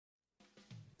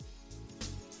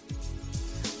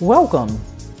Welcome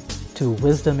to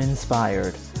Wisdom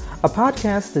Inspired, a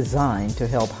podcast designed to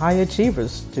help high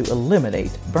achievers to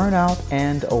eliminate burnout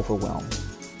and overwhelm.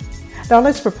 Now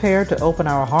let's prepare to open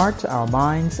our hearts, our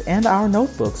minds, and our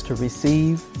notebooks to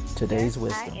receive today's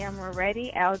wisdom. I am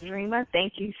ready, Aldrima.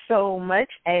 Thank you so much.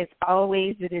 As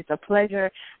always, it is a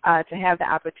pleasure to have the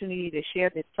opportunity to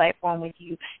share this platform with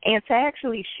you and to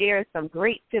actually share some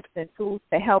great tips and tools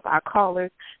to help our callers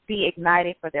be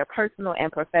ignited for their personal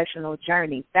and professional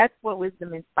journeys. That's what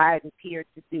Wisdom Inspired is here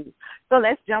to do. So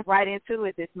let's jump right into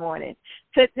it this morning.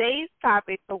 Today's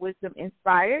topic for Wisdom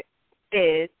Inspired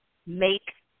is make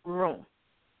room.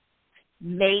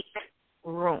 Make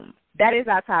room. That is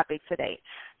our topic today.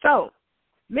 So,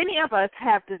 many of us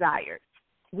have desires.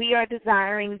 We are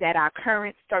desiring that our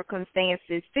current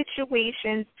circumstances,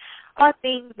 situations, or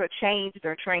things are changed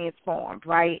or transformed,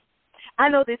 right? I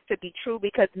know this to be true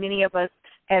because many of us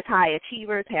as high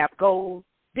achievers have goals,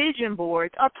 vision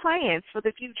boards, or plans for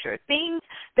the future, things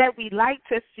that we like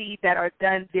to see that are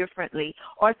done differently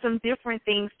or some different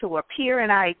things to appear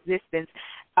in our existence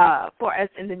for us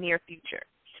in the near future.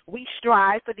 We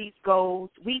strive for these goals.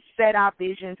 We set our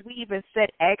visions. We even set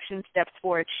action steps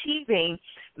for achieving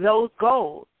those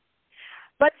goals.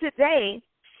 But today,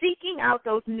 seeking out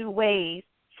those new ways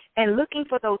and looking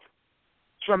for those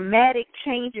dramatic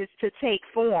changes to take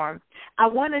form, I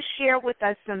want to share with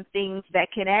us some things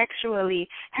that can actually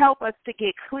help us to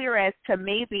get clear as to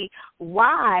maybe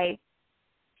why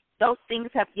those things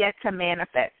have yet to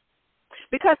manifest.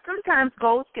 Because sometimes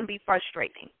goals can be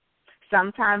frustrating.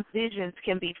 Sometimes visions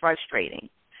can be frustrating.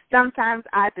 Sometimes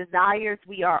our desires,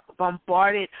 we are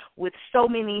bombarded with so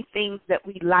many things that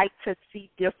we like to see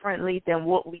differently than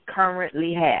what we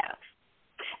currently have.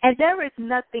 And there is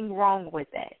nothing wrong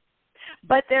with that.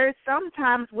 But there is some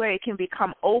times where it can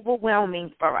become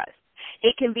overwhelming for us.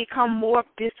 It can become more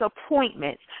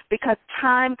disappointment because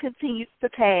time continues to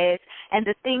pass and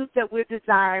the things that we're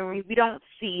desiring, we don't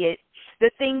see it.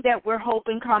 The thing that we're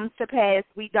hoping comes to pass,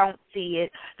 we don't see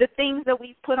it. The things that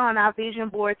we put on our vision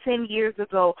board 10 years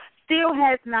ago still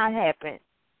has not happened.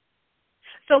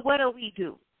 So what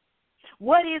do?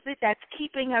 What is it that's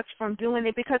keeping us from doing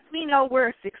it? Because we know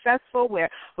we're successful. We're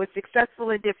successful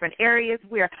in different areas.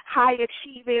 We're high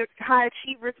achievers.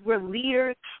 We're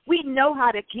leaders. We know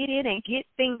how to get in and get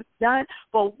things done.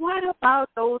 But what about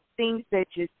those things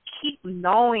that just keep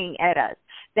gnawing at us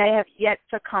that have yet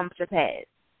to come to pass?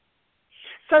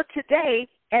 So today,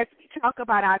 as we talk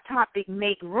about our topic,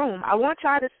 make room, I want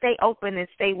y'all to stay open and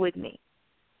stay with me.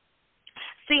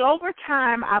 See, over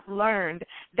time, I've learned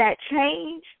that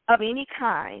change of any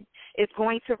kind is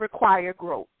going to require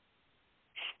growth.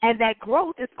 And that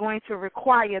growth is going to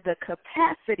require the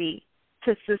capacity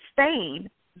to sustain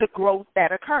the growth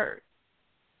that occurs.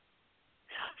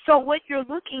 So what you're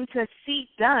looking to see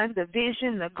done, the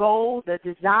vision, the goal, the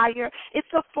desire,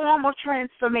 it's a form of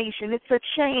transformation. It's a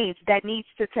change that needs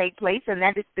to take place, and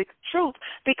that is the truth,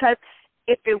 because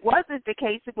if it wasn't the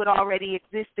case, it would already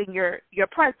exist in your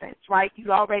presence, right?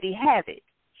 You already have it.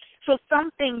 So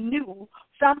something new,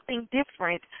 something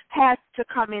different has to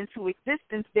come into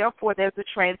existence. Therefore, there's a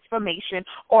transformation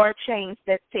or a change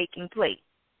that's taking place.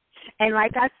 And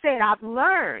like I said, I've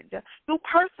learned through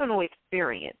personal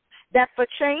experience that for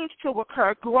change to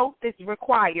occur, growth is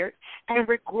required, and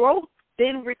growth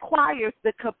then requires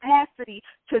the capacity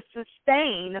to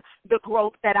sustain the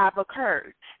growth that I've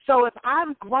occurred. So if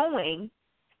I'm growing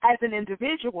as an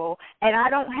individual and I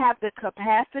don't have the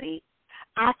capacity,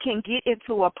 I can get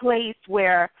into a place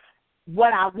where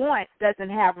what I want doesn't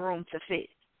have room to fit.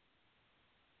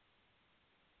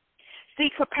 See,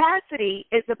 capacity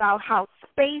is about how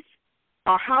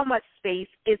much space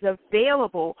is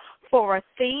available for a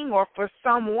thing or for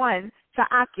someone to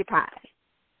occupy.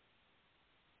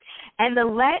 And the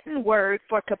Latin word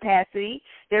for capacity,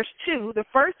 there's two. The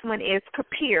first one is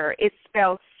capere. It's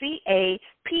spelled C-A-P-E-R-E.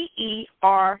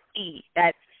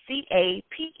 That's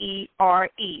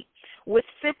C-A-P-E-R-E, which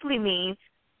simply means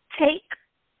take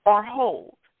or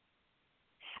hold.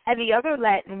 And the other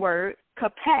Latin word,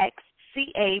 capax,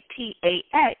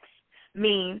 C-A-P-A-X,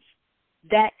 means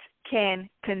that can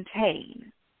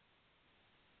contain.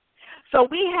 So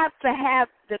we have to have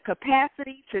the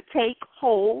capacity to take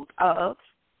hold of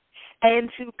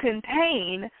and to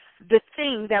contain the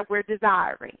thing that we're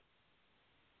desiring.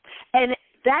 And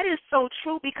that is so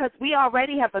true because we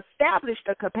already have established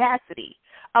the capacity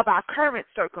of our current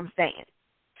circumstance.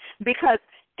 Because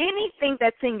anything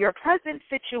that's in your present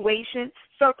situation,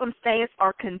 circumstance,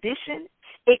 or condition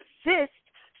exists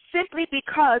simply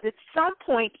because at some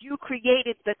point you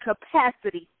created the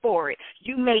capacity for it.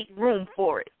 You made room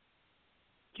for it.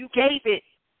 You gave it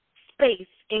space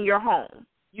in your home.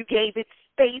 You gave it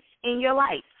space in your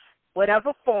life,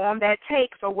 whatever form that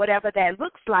takes or whatever that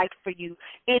looks like for you.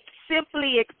 It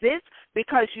simply exists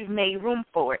because you've made room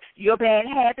for it. Your bad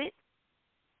habit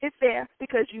is there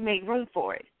because you made room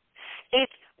for it.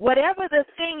 It's whatever the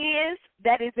thing is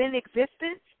that is in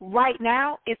existence right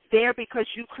now, it's there because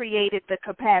you created the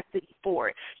capacity for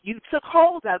it. You took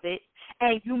hold of it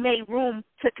and you made room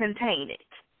to contain it.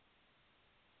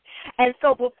 And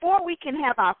so before we can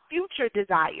have our future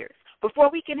desires,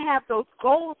 before we can have those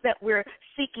goals that we're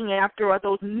seeking after or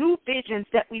those new visions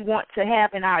that we want to have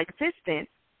in our existence,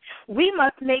 we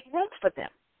must make room for them.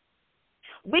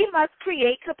 We must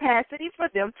create capacity for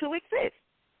them to exist.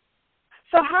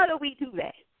 So how do we do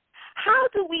that? How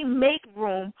do we make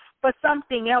room for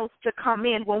something else to come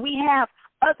in when we have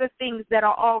other things that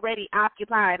are already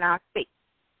occupying our space?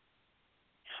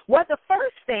 Well, the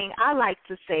first thing I like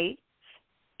to say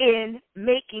in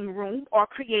making room or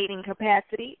creating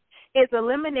capacity is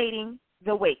eliminating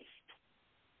the waste.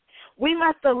 We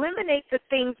must eliminate the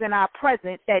things in our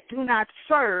present that do not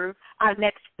serve our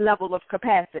next level of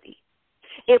capacity.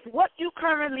 If what you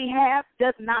currently have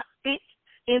does not fit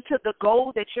into the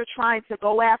goal that you're trying to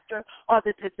go after or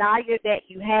the desire that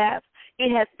you have,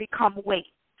 it has become waste.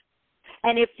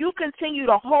 And if you continue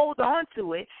to hold on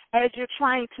to it as you're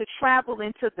trying to travel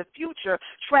into the future,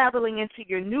 traveling into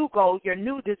your new goal, your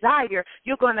new desire,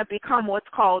 you're going to become what's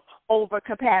called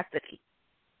overcapacity.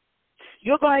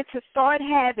 You're going to start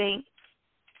having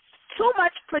too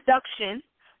much production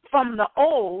from the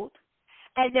old,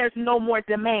 and there's no more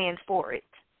demand for it.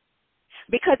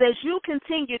 Because as you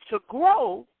continue to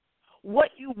grow, what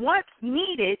you once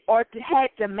needed or had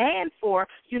demand for,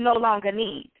 you no longer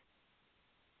need.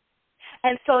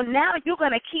 And so now you're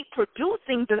going to keep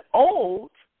producing the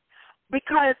old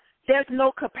because there's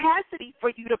no capacity for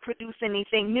you to produce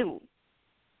anything new.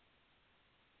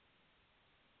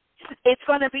 It's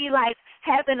going to be like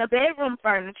having a bedroom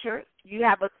furniture. You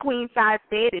have a queen-size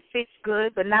bed. It fits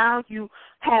good, but now you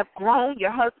have grown,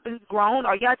 your husband's grown,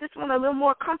 or y'all just want a little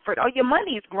more comfort, or your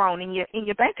money's grown in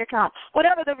your bank account.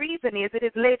 Whatever the reason is, it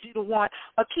has led you to want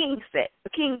a king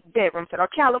bedroom set, or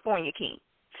California king.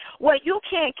 Well, you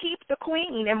can't keep the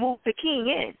queen and move the king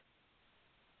in.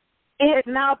 It has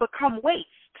now become waste,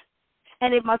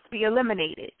 and it must be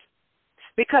eliminated.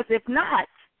 Because if not,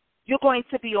 you're going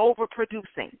to be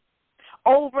overproducing,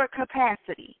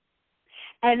 overcapacity.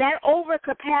 And that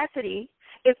overcapacity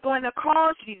is going to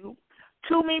cause you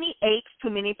too many aches, too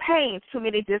many pains, too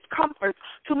many discomforts,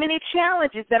 too many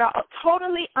challenges that are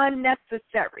totally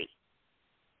unnecessary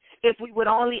if we would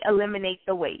only eliminate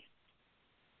the waste.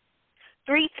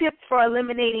 3 tips for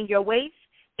eliminating your waste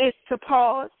is to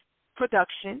pause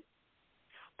production,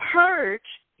 purge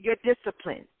your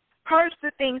discipline, purge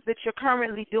the things that you're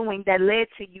currently doing that led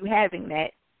to you having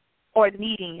that or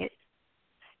needing it,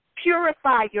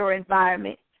 purify your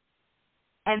environment,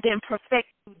 and then perfect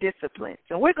disciplines.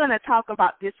 And we're going to talk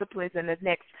about disciplines in the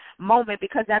next moment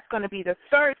because that's going to be the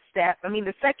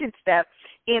second step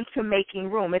into making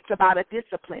room. It's about a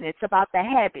discipline. It's about the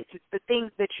habits. It's the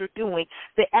things that you're doing,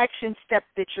 the action steps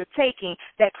that you're taking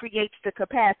that creates the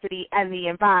capacity and the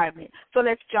environment. So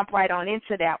let's jump right on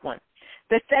into that one.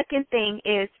 The second thing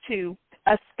is to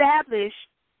establish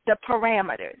the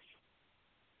parameters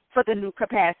for the new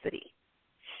capacity.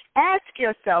 Ask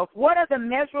yourself, what are the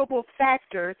measurable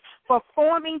factors for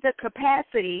forming the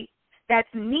capacity that's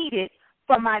needed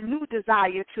for my new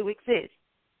desire to exist?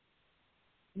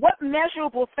 What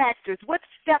measurable factors, what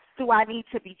steps do I need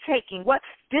to be taking? What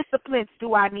disciplines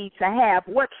do I need to have?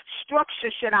 What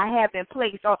structure should I have in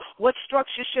place? Or what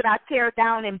structure should I tear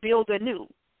down and build anew?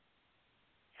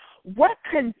 What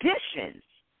conditions,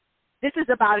 this is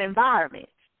about environment,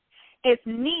 is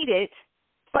needed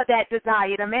for that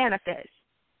desire to manifest?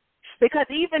 Because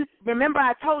remember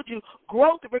I told you,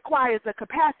 growth requires a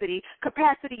capacity.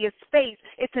 Capacity is space.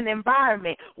 It's an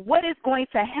environment. What is going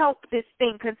to help this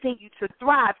thing continue to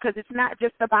thrive? Because it's not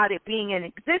just about it being in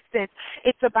existence.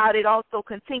 It's about it also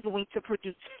continuing to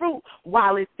produce fruit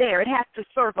while it's there. It has to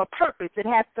serve a purpose. It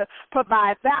has to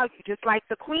provide value. Just like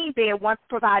the queen bed once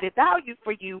provided value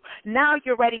for you, now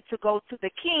you're ready to go to the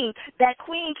king. That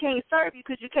queen can't serve you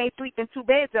because you can't sleep in 2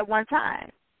 beds at one time.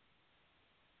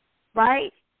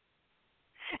 Right?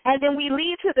 And then we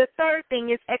lead to the third thing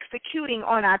is executing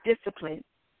on our discipline.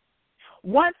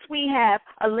 Once we have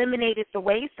eliminated the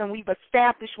waste and we've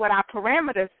established what our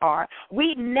parameters are,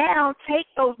 we now take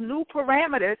those new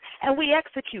parameters and we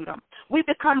execute them. We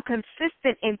become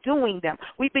consistent in doing them.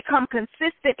 We become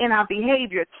consistent in our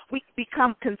behaviors. We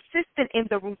become consistent in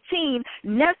the routine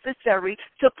necessary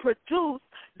to produce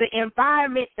the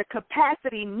environment, the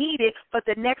capacity needed for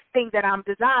the next thing that I'm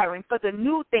desiring, for the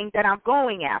new thing that I'm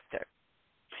going after.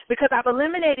 because I've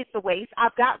eliminated the waste.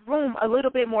 I've got room, a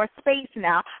little bit more space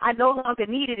now. I no longer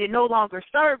need it. It no longer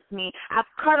serves me. I've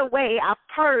cut away. I've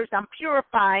purged. I'm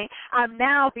purifying. I'm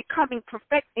now becoming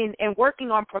perfecting and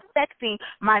working on perfecting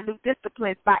my new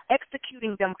disciplines by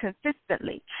executing them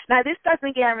consistently. Now, this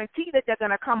doesn't guarantee that they're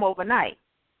going to come overnight,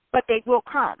 but they will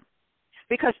come,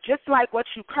 because just like what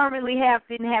you currently have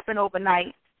didn't happen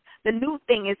overnight, the new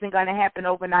thing isn't going to happen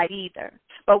overnight either.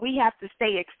 But we have to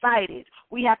stay excited.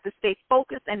 We have to stay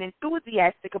focused and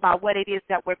enthusiastic about what it is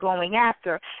that we're going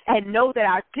after, and know that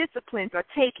our disciplines are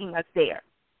taking us there.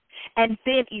 And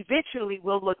then eventually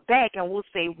we'll look back and we'll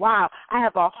say, wow, I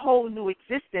have a whole new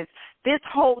existence. This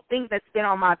whole thing that's been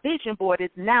on my vision board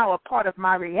is now a part of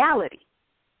my reality.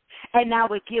 And now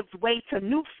it gives way to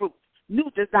new fruits, new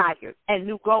desires, and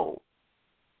new goals.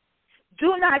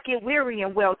 Do not get weary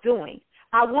in well-doing.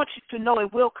 I want you to know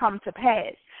it will come to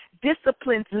pass.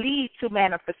 Disciplines lead to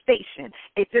manifestation.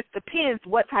 It just depends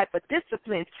what type of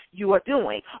disciplines you are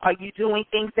doing. Are you doing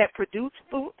things that produce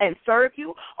food and serve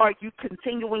you? Are you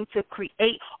continuing to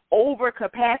create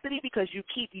overcapacity because you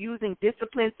keep using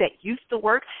disciplines that used to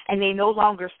work and they no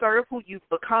longer serve who you've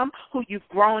become, who you've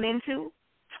grown into?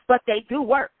 But they do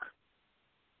work.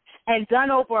 And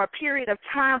done over a period of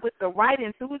time with the right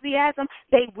enthusiasm,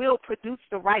 they will produce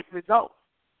the right results.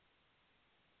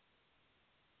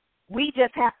 We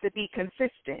just have to be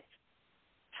consistent.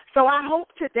 So I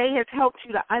hope today has helped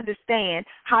you to understand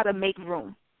how to make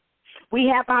room. We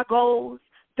have our goals.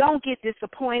 Don't get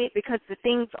disappointed because the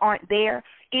things aren't there.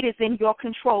 It is in your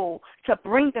control to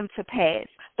bring them to pass.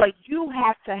 But you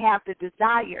have to have the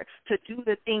desire to do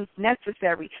the things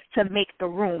necessary to make the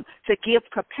room, to give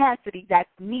capacity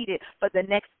that's needed for the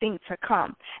next thing to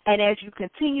come. And as you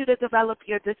continue to develop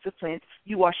your disciplines,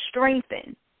 you are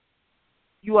strengthened.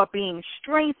 You are being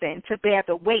strengthened to bear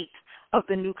the weight of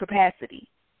the new capacity.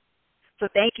 So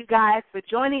thank you guys for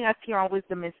joining us here on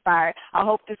Wisdom Inspired. I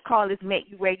hope this call has met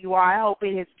you where you are. I hope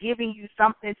it has given you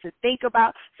something to think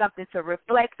about, something to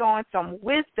reflect on, some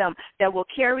wisdom that will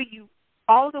carry you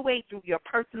all the way through your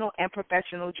personal and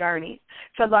professional journeys.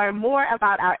 To learn more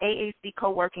about our AAC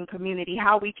co-working community,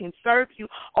 how we can serve you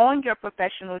on your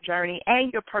professional journey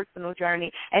and your personal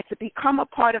journey, and to become a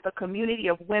part of a community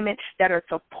of women that are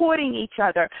supporting each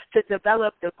other to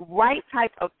develop the right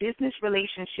type of business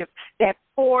relationships that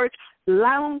forge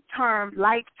long-term,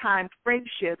 lifetime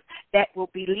friendships that will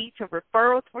lead to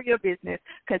referrals for your business,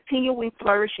 continuing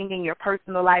flourishing in your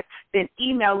personal life, then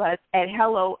email us at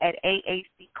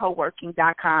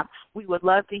hello@aaccoworking.com. We would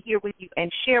love to hear with you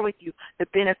and share with you the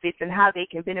benefits and how they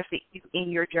can benefit you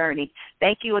in your journey.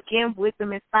 Thank you again.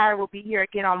 Wisdom Inspired will be here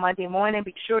again on Monday morning.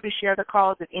 Be sure to share the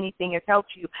calls if anything has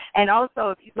helped you. And also,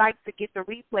 if you'd like to get the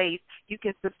replays, you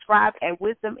can subscribe at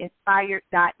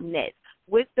wisdominspired.net.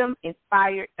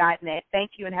 wisdominspired.net.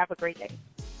 Thank you and have a great day.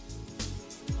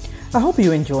 I hope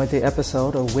you enjoyed the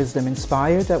episode of Wisdom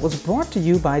Inspired that was brought to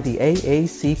you by the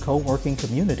AAC Co-working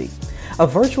Community, a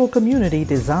virtual community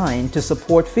designed to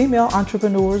support female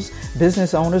entrepreneurs,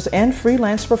 business owners, and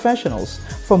freelance professionals.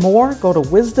 For more, go to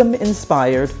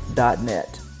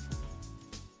wisdominspired.net.